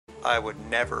I would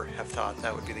never have thought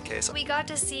that would be the case. We got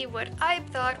to see what I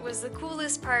thought was the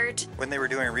coolest part. When they were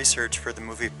doing research for the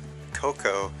movie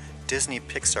Coco, Disney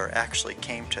Pixar actually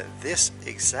came to this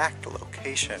exact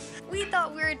location. We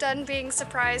thought we were done being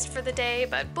surprised for the day,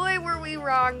 but boy were we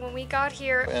wrong when we got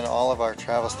here. In all of our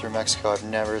travels through Mexico, I've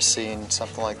never seen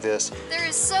something like this. There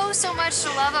is so much to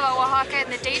love about Oaxaca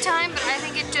in the daytime, but I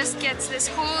think it just gets this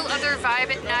whole other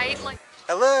vibe at night. Like,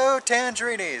 hello,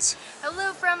 Tangerines!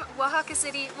 hello from Oaxaca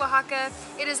City, Oaxaca.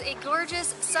 It is a gorgeous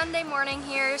Sunday morning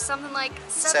here, something like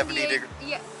 78 degrees.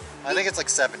 Yeah. I think it's like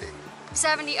 70.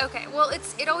 70, okay. Well,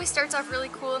 it always starts off really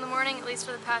cool in the morning, at least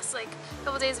for the past like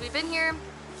couple days we've been here.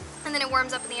 And then it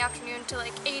warms up in the afternoon to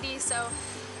like 80, so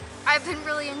I've been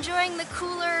really enjoying the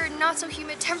cooler, not so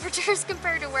humid temperatures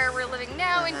compared to where we're living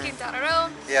now in Quintana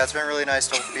Roo. Yeah, it's been really nice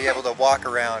to be able to walk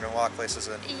around and walk places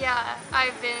and yeah,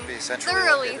 I've been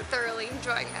thoroughly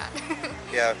enjoying that.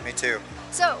 Yeah, me too.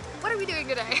 So, what are we doing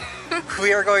today?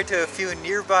 We are going to a few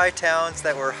nearby towns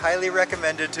that were highly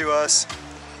recommended to us.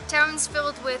 Towns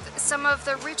filled with some of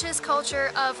the richest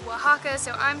culture of Oaxaca,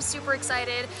 so I'm super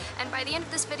excited. And by the end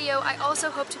of this video, I also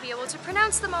hope to be able to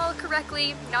pronounce them all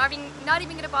correctly. Not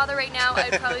even gonna bother right now.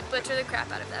 I'd probably butcher the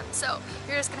crap out of them. So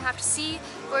you're just gonna have to see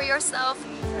for yourself.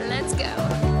 Let's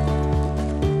go.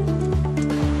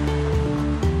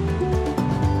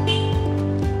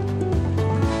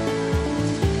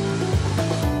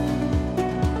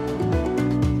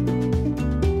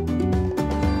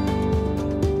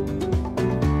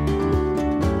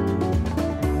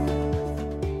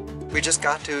 We just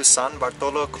got to San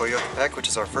Bartolo Coyotepec, which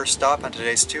is our first stop on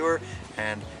today's tour,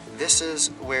 and this is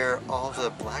where all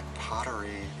the black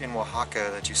pottery in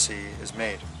Oaxaca that you see is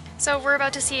made. So we're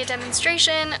about to see a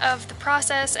demonstration of the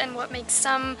process and what makes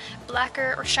some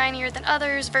blacker or shinier than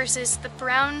others versus the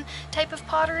brown type of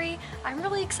pottery. I'm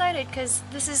really excited because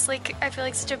this is like, I feel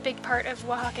like such a big part of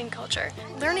Oaxacan culture.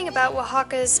 Learning about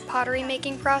Oaxaca's pottery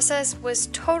making process was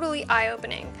totally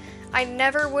eye-opening. I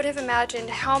never would have imagined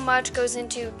how much goes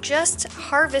into just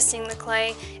harvesting the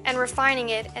clay and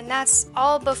refining it, and that's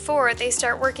all before they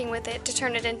start working with it to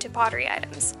turn it into pottery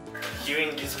items. Here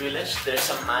in this village there's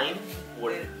a mine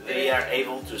where they are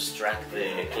able to extract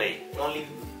the clay. Only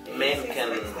men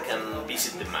can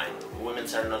visit the mine. Women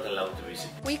are not allowed to visit.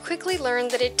 We quickly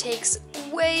learned that it takes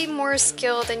way more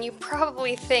skill than you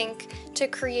probably think to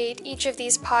create each of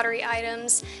these pottery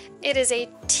items. It is a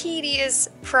tedious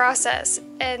process,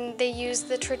 and they use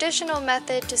the traditional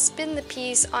method to spin the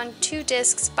piece on 2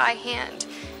 discs by hand.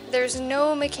 There's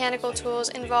no mechanical tools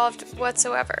involved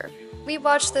whatsoever. We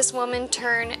watched this woman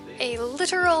turn a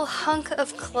literal hunk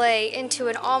of clay into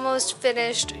an almost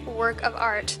finished work of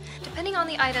art. Depending on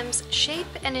the item's shape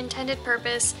and intended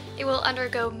purpose, it will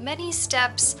undergo many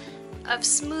steps of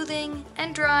smoothing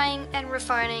and drying and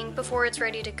refining before it's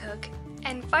ready to cook.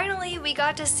 And finally, we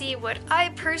got to see what I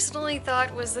personally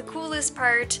thought was the coolest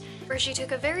part, where she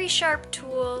took a very sharp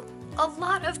tool, a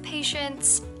lot of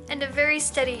patience, and a very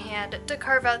steady hand to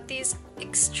carve out these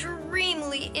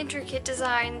extremely intricate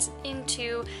designs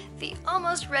into the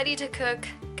almost ready-to-cook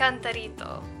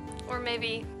cantarito, or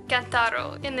maybe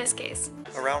cantaro in this case.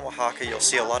 Around Oaxaca, you'll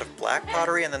see a lot of black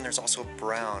pottery, and then there's also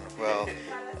brown. Well,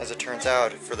 as it turns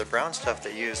out, for the brown stuff,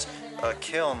 they use a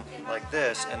kiln like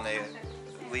this, and they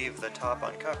leave the top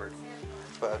uncovered.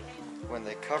 But when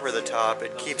they cover the top,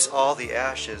 it keeps all the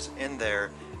ashes in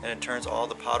there, and it turns all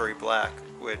the pottery black,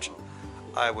 which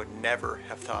I would never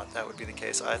have thought that would be the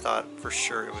case. I thought for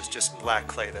sure it was just black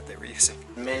clay that they were using.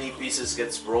 Many pieces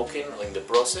gets broken in the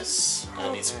process,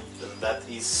 and that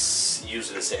is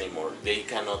useless anymore. They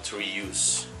cannot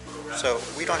reuse. So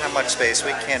we don't have much space.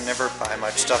 We can never buy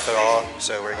much stuff at all.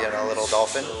 So we're getting a little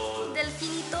dolphin.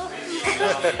 Delfinito.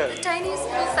 The tiniest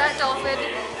little fat dolphin.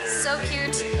 So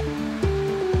cute.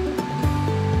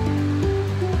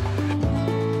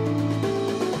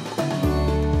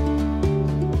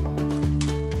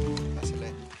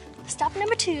 Stop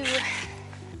number 2.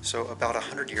 So about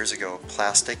 100 years ago,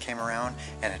 plastic came around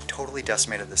and it totally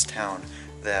decimated this town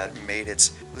that made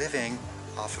its living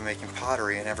off of making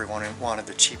pottery, and everyone wanted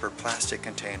the cheaper plastic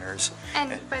containers.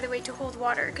 And by the way, to hold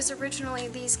water, because originally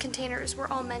these containers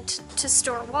were all meant to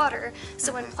store water,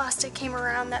 so when plastic came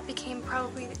around, that became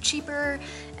probably the cheaper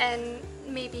and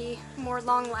maybe more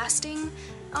long-lasting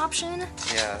option.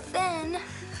 Yeah. Then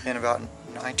in about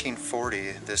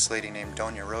 1940, this lady named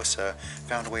Doña Rosa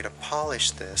found a way to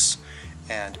polish this,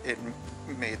 and it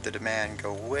made the demand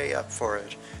go way up for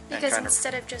it. Because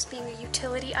instead of just being a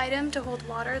utility item to hold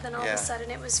water, then all of a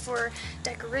sudden it was for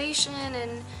decoration,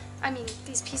 and I mean,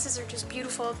 these pieces are just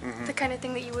beautiful. The kind of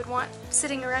thing that you would want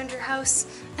sitting around your house.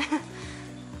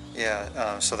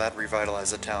 Yeah, so that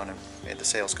revitalized the town and made the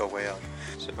sales go way up.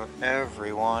 So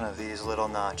every one of these little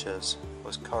notches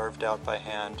was carved out by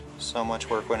hand. So much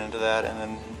work went into that, and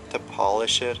then to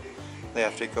polish it, they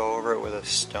have to go over it with a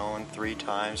stone 3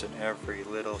 times in every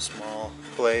little small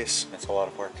place. It's a lot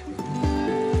of work.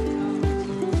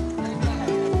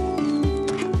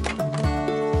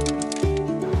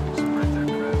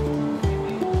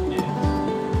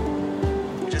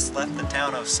 Left the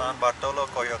town of San Bartolo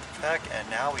Coyotepec, and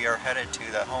now we are headed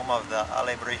to the home of the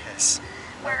alebrijes,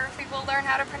 where people learn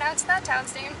how to pronounce that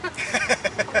town's name.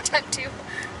 Attempt to.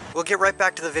 We'll get right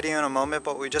back to the video in a moment,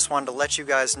 but we just wanted to let you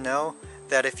guys know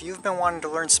that if you've been wanting to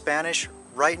learn Spanish,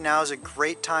 right now is a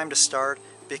great time to start,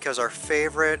 because our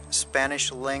favorite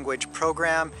Spanish language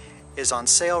program is on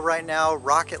sale right now.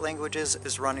 Rocket Languages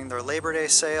is running their Labor Day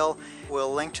sale.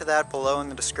 We'll link to that below in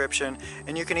the description,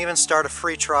 and you can even start a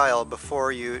free trial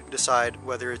before you decide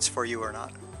whether it's for you or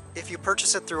not. If you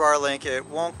purchase it through our link, it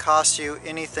won't cost you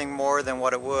anything more than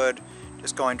what it would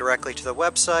just going directly to the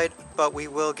website, but we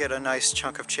will get a nice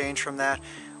chunk of change from that,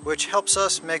 which helps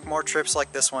us make more trips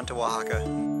like this one to Oaxaca.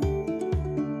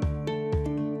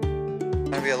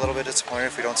 I'd be a little bit disappointed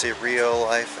if we don't see real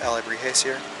life alebrijes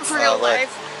here. Real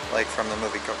life? Like from the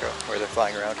movie Coco, where they're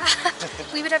flying around.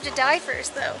 We would have to die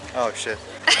first, though. Oh shit.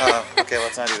 Okay,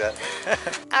 let's not do that.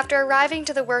 After arriving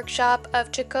to the workshop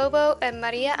of Jacobo and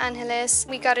Maria Angeles,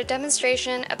 we got a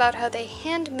demonstration about how they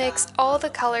hand mix all the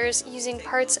colors using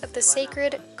parts of the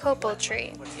sacred Coco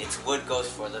tree. Its wood goes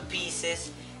for the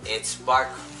pieces, its bark,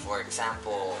 for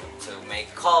example, to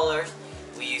make colors.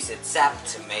 We use its sap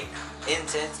to make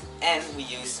incense, and we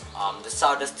use the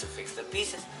sawdust to fix the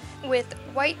pieces. With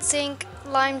white zinc,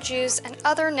 lime juice, and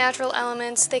other natural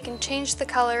elements, they can change the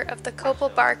color of the copal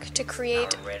bark to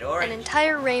create an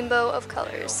entire rainbow of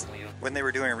colors. When they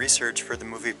were doing research for the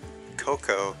movie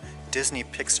Coco, Disney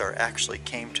Pixar actually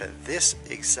came to this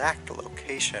exact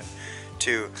location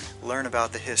to learn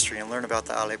about the history and learn about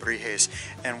the alebrijes.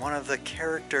 And one of the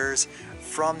characters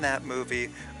from that movie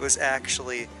was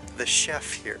actually the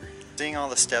chef here. Seeing all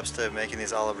the steps to making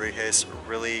these alebrijes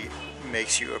really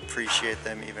makes you appreciate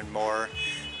them even more,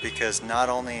 because not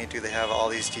only do they have all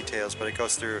these details, but it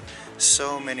goes through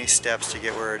so many steps to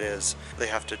get where it is. They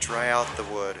have to dry out the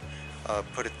wood,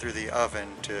 put it through the oven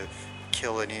to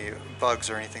kill any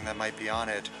bugs or anything that might be on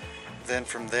it. Then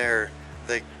from there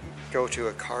they go to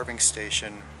a carving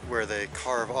station where they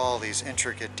carve all these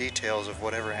intricate details of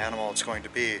whatever animal it's going to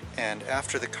be. And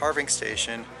after the carving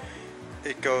station,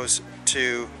 it goes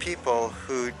to people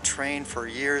who train for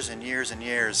years and years and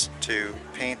years to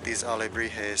paint these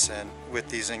alebrijes, and with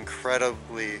these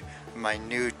incredibly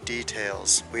minute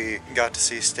details. We got to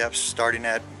see steps starting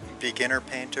at beginner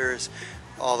painters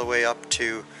all the way up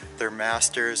to their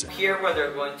masters. Here where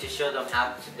they're going to show them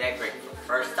how to decorate for the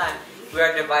first time, we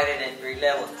are divided in 3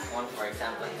 levels. One, for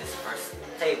example, in this first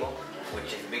table,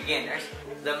 which is beginners.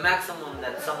 The maximum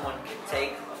that someone can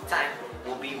take of time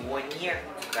will be 1 year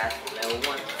to pass level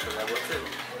 1 to level 2.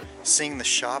 Seeing the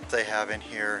shop they have in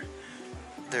here,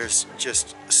 there's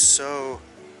just so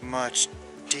much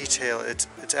detail. It's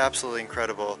absolutely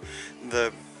incredible.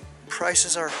 The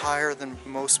prices are higher than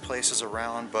most places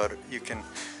around, but you can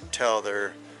tell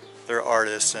they're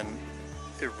artists, and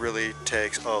it really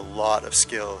takes a lot of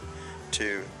skill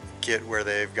to get where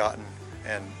they've gotten,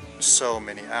 and so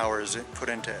many hours put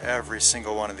into every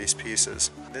single one of these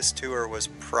pieces. This tour was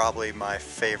probably my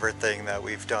favorite thing that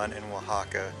we've done in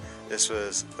Oaxaca. This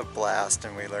was a blast,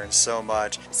 and we learned so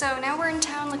much. So now we're in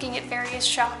town looking at various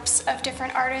shops of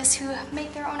different artists who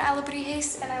make their own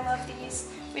alebrijes, and I love these.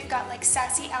 We've got like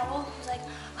Sassy Owl, who's like,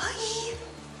 hi!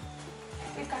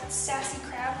 We've got Sassy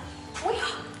Crab.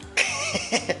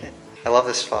 I love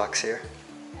this fox here.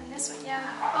 And this one, yeah.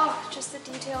 Oh, just the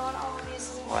detail on all of these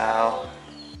is incredible. Wow.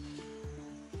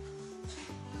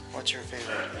 What's your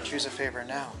favorite? Choose a favorite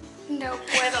now. No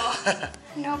puedo.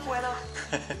 No puedo.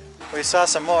 We saw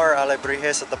some more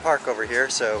alebrijes at the park over here,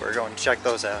 so we're going to check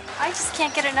those out. I just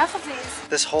can't get enough of these.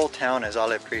 This whole town is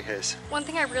alebrijes. One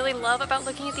thing I really love about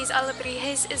looking at these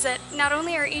alebrijes is that not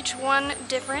only are each one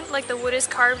different, like the wood is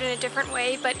carved in a different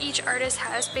way, but each artist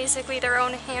has basically their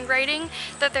own handwriting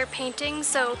that they're painting.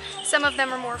 So some of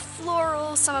them are more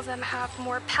floral, some of them have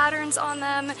more patterns on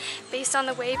them, based on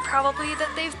the way probably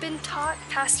that they've been taught,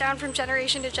 passed down from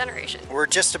generation to generation. We're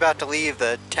just about to leave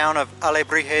the town of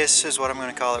alebrijes, is what I'm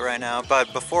going to call it right now,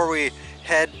 but before we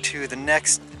head to the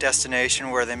next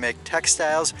destination where they make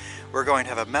textiles, we're going to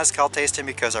have a mezcal tasting,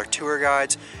 because our tour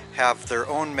guides have their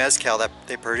own mezcal that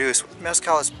they produce.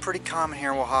 Mezcal is pretty common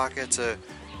here in Oaxaca. It's a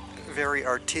very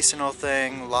artisanal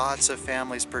thing. Lots of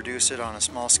families produce it on a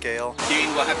small scale. Here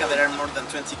in Oaxaca there are more than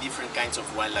 20 different kinds of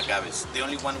wild agaves. The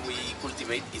only one we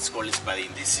cultivate is called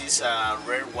espadín. This is a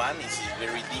rare one, it's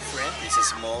very different. It's a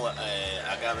small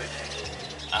agave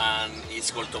and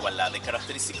it's called tobalá. The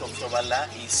characteristic of tobalá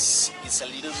is a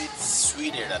little bit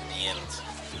sweeter at the end.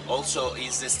 Also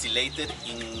it's distillated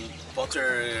in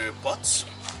potter pots,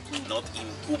 not in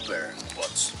cooper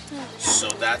pots. So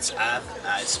that's add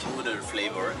a smoother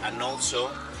flavor, and also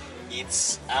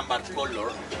it's amber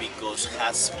color because it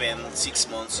has spent 6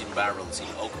 months in barrels, in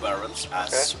oak barrels,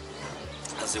 as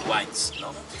the wines,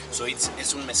 no? So it's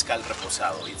un mezcal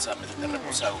reposado. It's a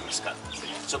reposado mezcal.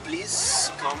 So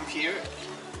please come here.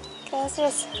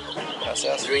 Gracias.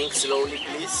 Gracias. Drink slowly,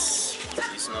 please.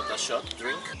 It's not a shot.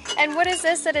 Drink. And what is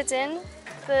this that it's in?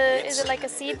 Is it like a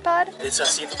seed pod? It's a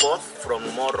seed pod from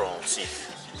morro seed.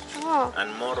 Oh.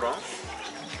 And morro.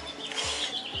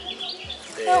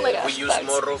 Oh my gosh, we use bugs.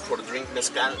 morro for drink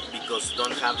mezcal because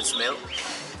don't have the smell,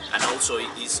 and also it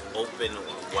is open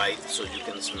wide so you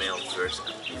can smell first.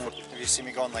 If you see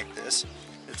me going like this,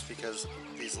 it's because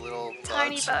these little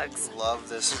Tiny bugs. love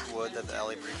this wood that the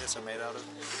alebrijes are made out of,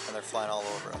 and they're flying all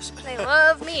over us. They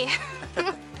love me.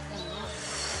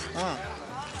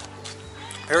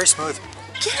 Very smooth.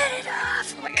 Get it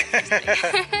off! Oh my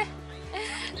gosh.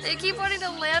 They keep wanting to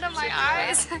land on my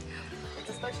eyes.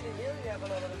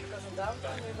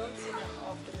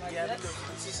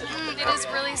 It is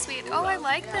really sweet. Oh, I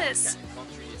like this.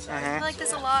 I like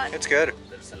this a lot. It's good.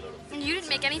 And you didn't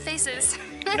make any faces.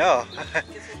 No,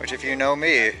 which if you know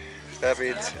me, that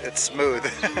means it's smooth.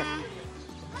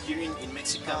 Here in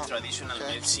Mexican traditional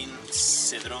medicine,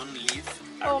 cedron leaf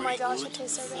Oh are my very gosh, good it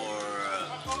tastes so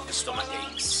good. for stomach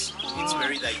aches. It's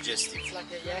very digestive.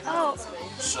 Oh,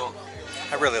 So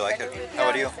I really like it. How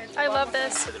about you? I love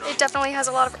this. It definitely has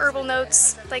a lot of herbal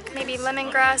notes, like maybe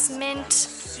lemongrass, mint.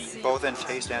 Both in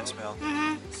taste and smell.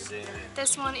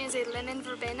 This one is a lemon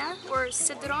verbena, or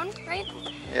cedron, right?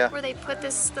 Yeah. Where they put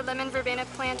the lemon verbena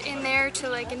plant in there to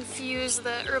like infuse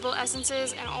the herbal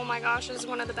essences, and oh my gosh, it is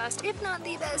one of the best, if not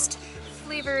the best,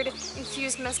 flavored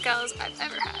infused mezcals I've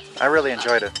ever had. I really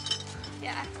enjoyed it.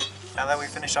 Yeah. Now that we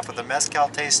finished up with the mezcal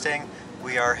tasting,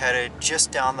 we are headed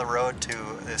just down the road to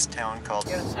this town called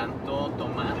Santo,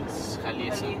 Tomás,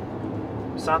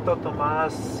 Jalieza. Santo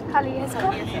Tomás Jalieza.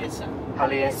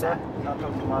 Jalieza. Santo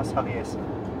Tomás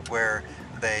Jalieza. Where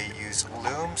they use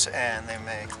looms and they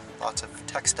make lots of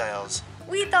textiles.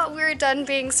 We thought we were done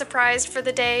being surprised for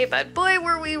the day, but boy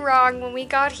were we wrong when we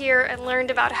got here and learned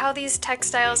about how these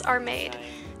textiles are made.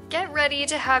 Get ready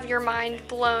to have your mind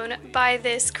blown by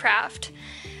this craft.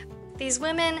 These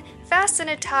women fasten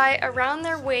a tie around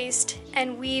their waist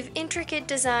and weave intricate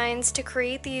designs to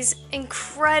create these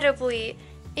incredibly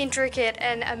intricate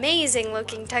and amazing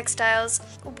looking textiles.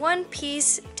 One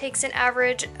piece takes an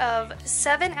average of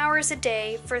 7 hours a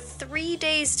day for 3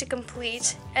 days to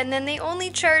complete, and then they only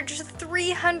charge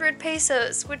 300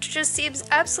 pesos, which just seems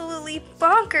absolutely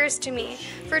bonkers to me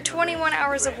for 21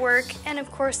 hours of work, and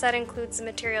of course that includes the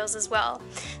materials as well.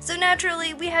 So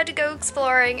naturally we had to go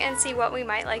exploring and see what we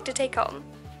might like to take home.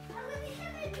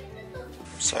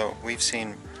 So we've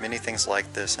seen many things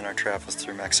like this in our travels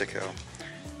through Mexico,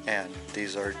 and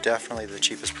these are definitely the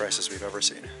cheapest prices we've ever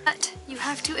seen. But you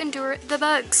have to endure the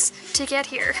bugs to get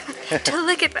here, to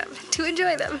look at them, to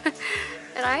enjoy them.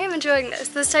 And I am enjoying this.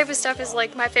 This type of stuff is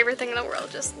like my favorite thing in the world,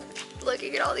 just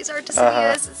looking at all these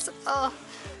artisanias. It's, oh.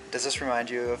 Does this remind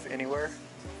you of anywhere?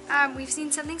 We've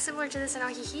seen something similar to this in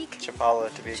Ajijic.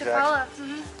 Chapala, to be exact. Chapala.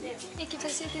 ¿Y qué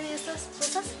precio tiene estas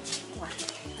cosas?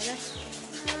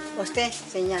 Usted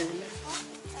señala.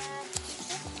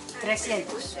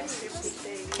 300.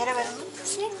 ¿Quiere ver uno?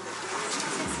 Sí.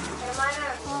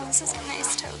 Oh, this is a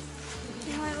nice tote.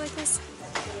 You know, I like this.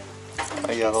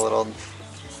 Oh, you have a little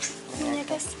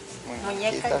Muñecas. Muñeca,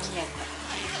 muñequita. muñeca.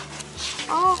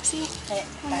 Oh, sí.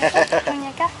 Muñeca.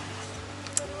 Muñeca.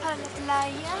 Para la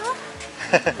playa.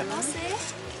 No sé.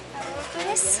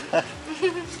 Pues.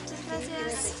 Muchas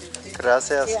gracias.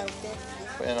 Gracias.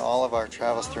 In all of our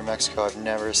travels through Mexico, I've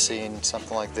never seen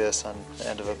something like this on the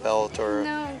end of a belt, or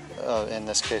No. in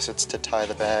this case, it's to tie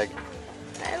the bag.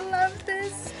 I love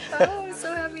this. Oh, I'm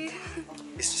so happy.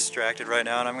 She's distracted right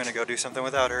now, and I'm gonna go do something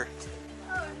without her.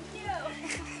 Oh, no.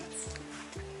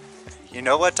 You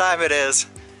know what time it is.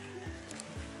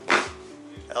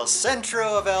 El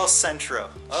Centro of El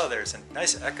Centro. Oh, there's a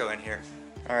nice echo in here.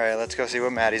 All right, let's go see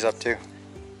what Maddie's up to.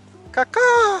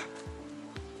 Caca!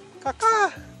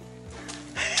 Caca!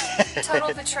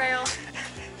 Total betrayal.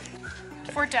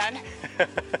 We're done.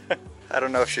 I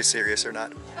don't know if she's serious or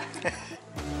not.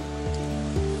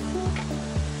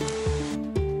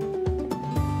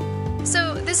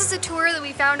 this is a tour that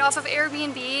we found off of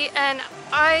Airbnb, and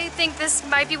I think this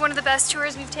might be one of the best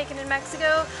tours we've taken in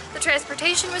Mexico. The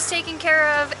transportation was taken care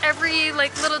of, every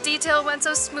little detail went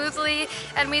so smoothly,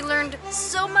 and we learned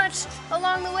so much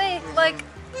along the way. Like,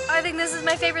 I think this is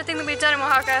my favorite thing that we've done in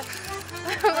Oaxaca.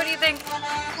 What do you think?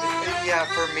 Yeah,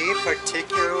 for me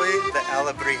particularly the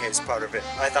alebrijes part of it.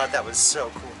 I thought that was so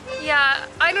cool. Yeah,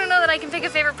 I don't know that I can pick a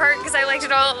favorite part because I liked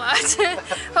it all a lot.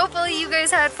 Hopefully you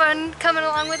guys had fun coming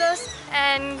along with us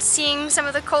and seeing some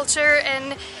of the culture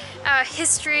and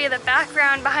history, the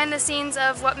background behind the scenes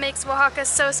of what makes Oaxaca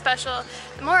so special.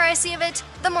 The more I see of it,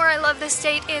 the more I love this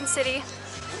state and city.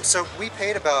 So we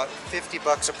paid about 50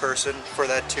 bucks a person for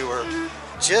that tour.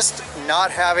 Just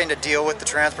not having to deal with the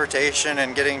transportation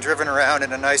and getting driven around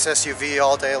in a nice SUV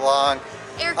all day long.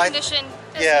 Air-conditioned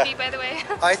SUV, by the way.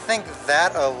 I think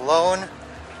that alone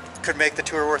could make the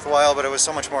tour worthwhile, but it was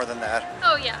so much more than that.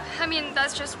 Oh yeah, I mean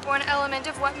that's just one element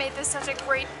of what made this such a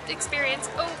great experience.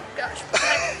 Oh gosh.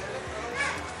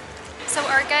 So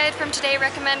our guide from today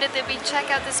recommended that we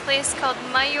check out this place called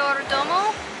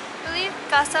Mayordomo, I believe,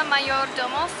 Casa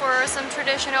Mayordomo, for some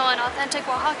traditional and authentic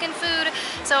Oaxacan food.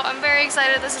 So I'm very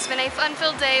excited. This has been a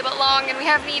fun-filled day, but long, and we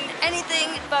haven't eaten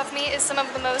anything. Above me is some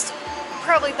of the most,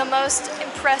 probably the most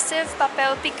impressive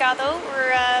papel picado,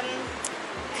 or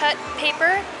cut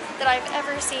paper that I've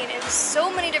ever seen in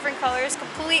so many different colors,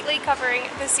 completely covering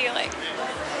the ceiling.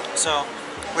 So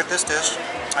with this dish,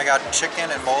 I got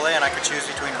chicken and mole, and I could choose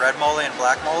between red mole and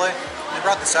black mole. They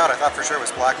brought this out, I thought for sure it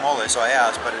was black mole, so I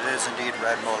asked, but it is indeed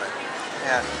red mole.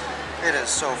 And it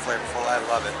is so flavorful, I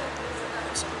love it.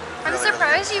 I'm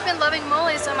surprised you've been loving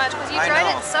mole so much, because you tried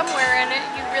it somewhere and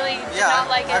you really did not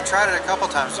like it. I've tried it a couple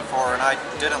times before and I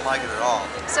didn't like it at all.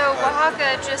 So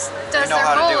Oaxaca just does their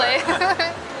mole.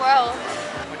 Well.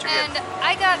 And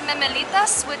I got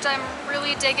memelitas, which I'm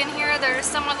really digging here. They're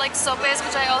somewhat like sopes,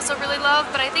 which I also really love,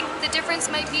 but I think the difference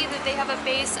might be that they have a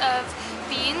base of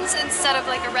beans instead of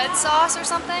like a red sauce or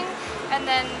something, and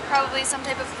then probably some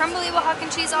type of crumbly Oaxacan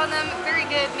cheese on them. Very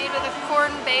good, made with a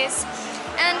corn base.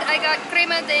 And I got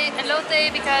crema de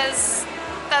elote because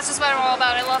that's just what I'm all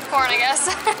about. I love corn, I guess.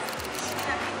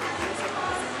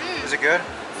 Is it good?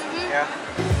 Yeah.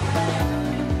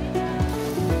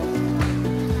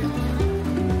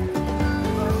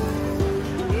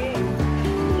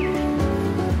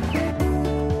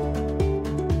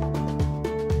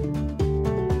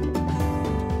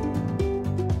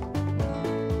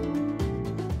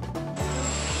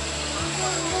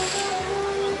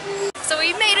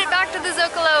 Back to the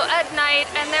Zocalo at night,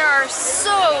 and there are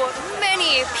so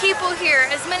many people here,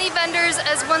 as many vendors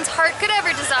as one's heart could ever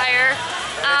desire.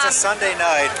 It's a Sunday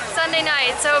night. Sunday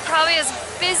night, so probably as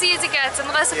busy as it gets,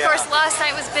 unless of course last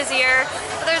night was busier.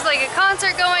 But there's like a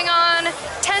concert going on,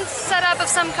 tent set up of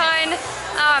some kind.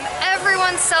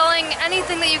 Everyone's selling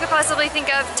anything that you could possibly think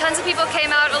of. Tons of people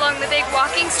came out along the big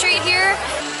walking street here.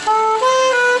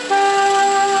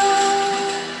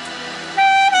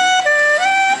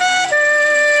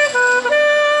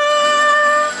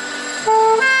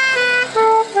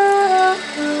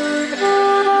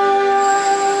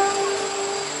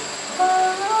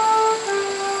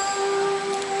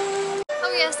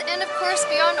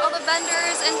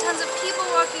 Vendors and tons of people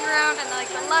walking around, and like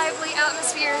the lively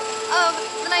atmosphere of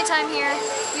the nighttime here.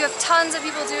 You have tons of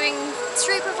people doing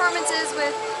street performances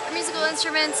with musical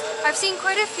instruments. I've seen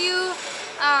quite a few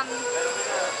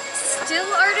still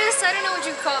artists, I don't know what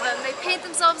you call them. They paint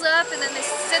themselves up and then they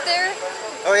sit there.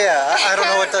 Oh yeah, I don't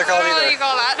know what they're called either. What do you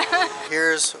call that?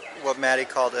 Here's what Maddie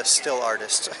called a still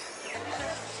artist.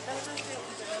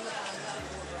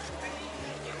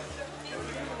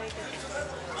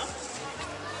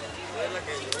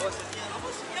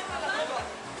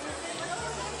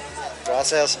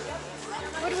 Gracias.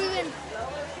 What do we win?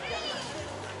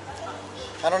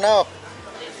 I don't know.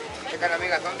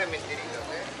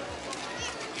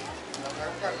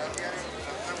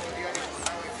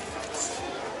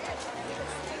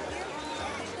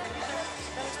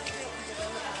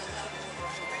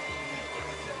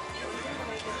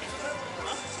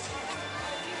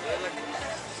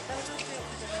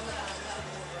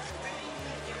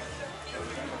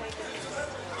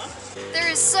 There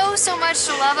is so much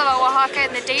to love about Oaxaca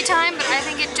in the daytime, but I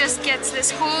think it just gets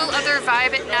this whole other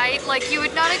vibe at night. Like I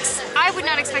would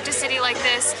not expect a city like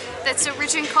this that's so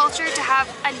rich in culture to have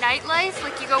a nightlife.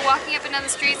 Like you go walking up and down the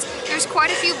streets, there's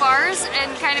quite a few bars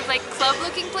and kind of like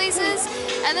club-looking places,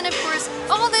 and then of course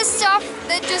all this stuff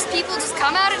that people just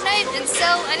come out at night and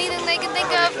sell anything they can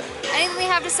think of, anything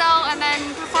they have to sell, and then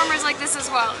performers like this as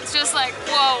well. It's just like,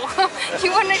 whoa,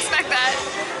 you wouldn't expect that.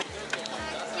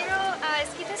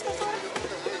 Esquites, por favor.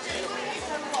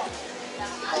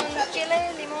 Con chile,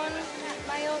 limón,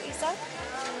 mayo. mayo y sal.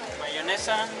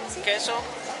 Mayonesa, queso,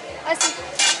 Así.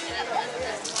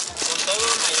 con todo,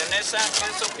 mayonesa,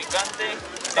 queso, picante.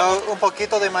 Un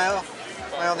poquito de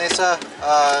mayonesa,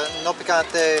 no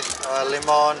picante,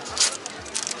 limón,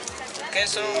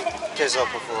 Queso, queso,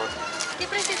 por favor. ¿Qué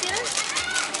precio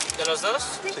tienes? ¿de los dos?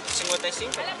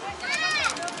 55.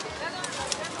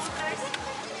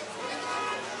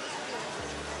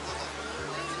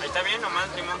 Ahí está bien, o más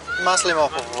limón. Más limón,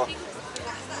 por favor.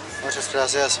 Muchas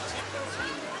gracias.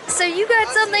 So you got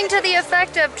something to the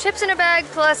effect of chips in a bag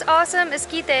plus awesome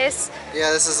esquites.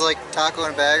 Yeah, this is like taco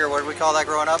in a bag, or what did we call that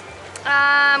growing up?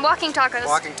 Walking tacos.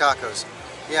 Walking tacos.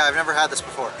 Yeah, I've never had this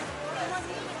before.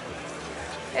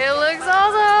 It looks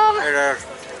awesome. Here,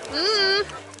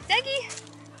 Deggy,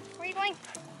 where are you going?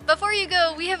 Before you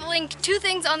go, we have linked two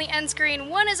things on the end screen.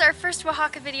 One is our first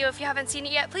Oaxaca video. If you haven't seen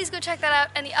it yet, please go check that out.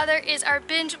 And the other is our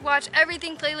binge watch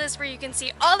everything playlist, where you can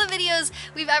see all the videos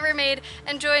we've ever made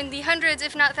and join the hundreds,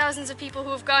 if not thousands, of people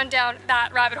who have gone down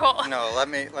that rabbit hole. No, let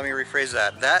me rephrase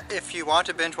that. That if you want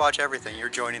to binge watch everything, you're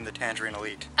joining the Tangerine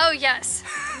elite. Oh yes,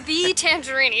 the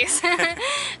Tangerinis.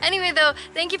 Anyway though,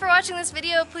 thank you for watching this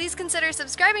video. Please consider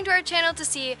subscribing to our channel to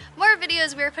see more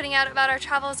videos we're putting out about our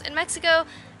travels in Mexico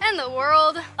and the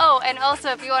world. Oh, and also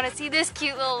if you want to see this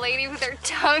cute little lady with her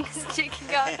tongue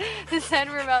sticking out the side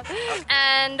of her mouth.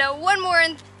 And one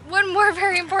more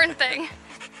very important thing.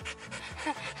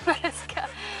 Let's go.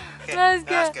 Okay, Let's go.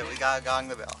 that's good. We got gong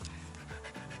the bell.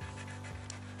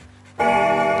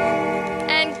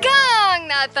 And gong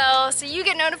that bell so you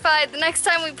get notified the next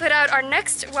time we put out our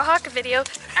next Oaxaca video.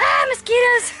 Ah,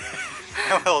 mosquitoes!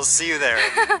 We'll see you there.